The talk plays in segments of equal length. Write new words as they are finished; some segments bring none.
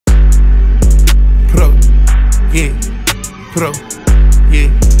yeah, pro, yeah,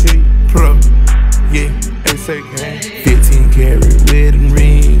 pro, yeah. They say gang. 15 karat wedding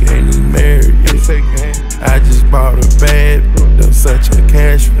ring, ain't even married. They say gang. I just bought a bag, done such a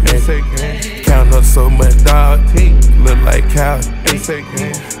cash for that. They say gang. Counting up so much dog, look like cows. They say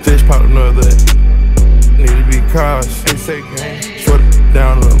gang. Just popped another, need to be cautious. They say gang. Short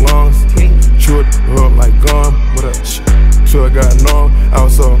down to the lungs, short up like gum. What up? Sure I got numb. I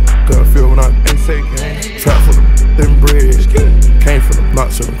was so couldn't feel when I trap for the thin bread. Came from the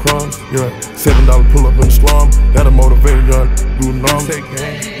blocks of the crumbs. Yeah, $7 pull up in the slum. That'll motivate young do numb.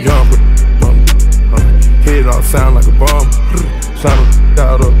 Young but head all sound like a bomb. Sound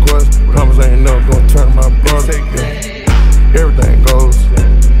out of course. Promise I ain't never gonna turn my brother. Yeah. Everything goes.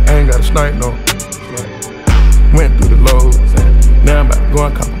 I ain't got a snipe no. Went through the lows. Now I'm about to go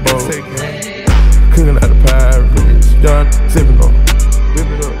and cop a bowl. Cooking out the pirates. Young sipping on. Whip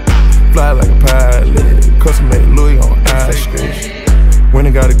it up. Fly like a pilot. Custom made Louis on ice skate. When I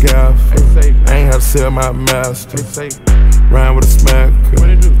got a gaff, I ain't have to sell my master. Rhyme with a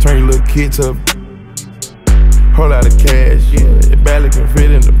smacker. Turn your little kid to a whole lot of cash. Yeah, it barely can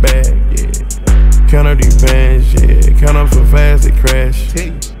fit in the bag. Yeah, count up these bands. Yeah, count up so fast they crash.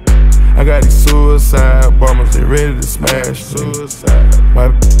 I got these suicide bombers, they ready to smash. Suicide. My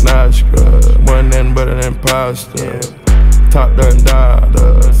Nashka, wasn't nothing but an imposter. Top done died,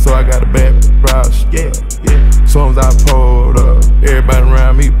 so I got a bad roster. Soon as I pulled up, everybody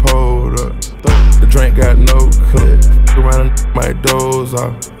around me pulled up. The drink got no cut, around my doze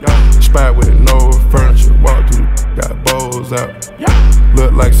off. Spot with no furniture, walk through, got bowls out.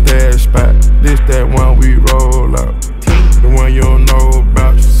 Look like stash spot, this that one we roll out. The one you don't know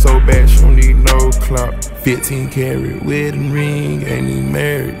about, so bad she don't need no clout. 15 karat wedding ring, ain't even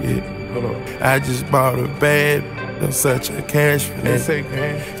married yet. I just bought a bag, done such a cash for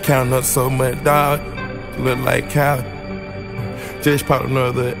that. Counting up so much dog, look like cow. Just popped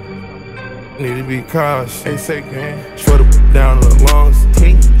another, need to be cautious. They say gang. Short down to the lungs,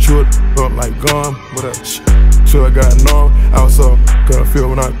 short up like gum. What up? Sure I got numb. I was so couldn't feel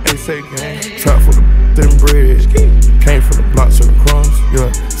when I trap for the thin bread. Came from the blocks of the crumbs. Yeah,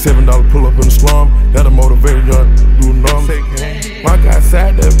 $7 pull up in the slum. That'll motivate young do numb. Walk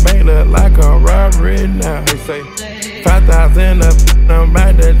outside the bank look like a robbery now. They say 5,000 up, I'm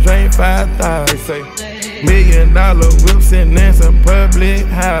about to drink 5,000. They say $1 million whips in some public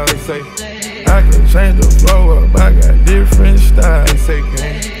house. They say I can change the flow up, I got different styles. They say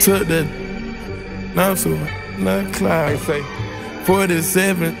took the now so the cloud. They say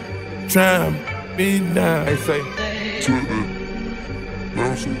 47 trying to be down. They say took the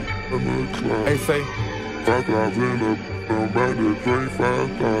now so the cloud. They say 5,000 up, I'm about to drink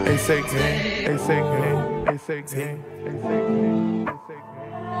 5,000. they say gang, they say gang, they say gang, they say gang, they say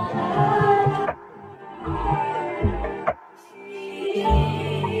gang.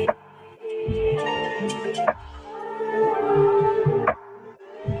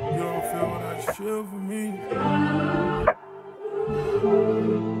 You don't feel what I feel for me.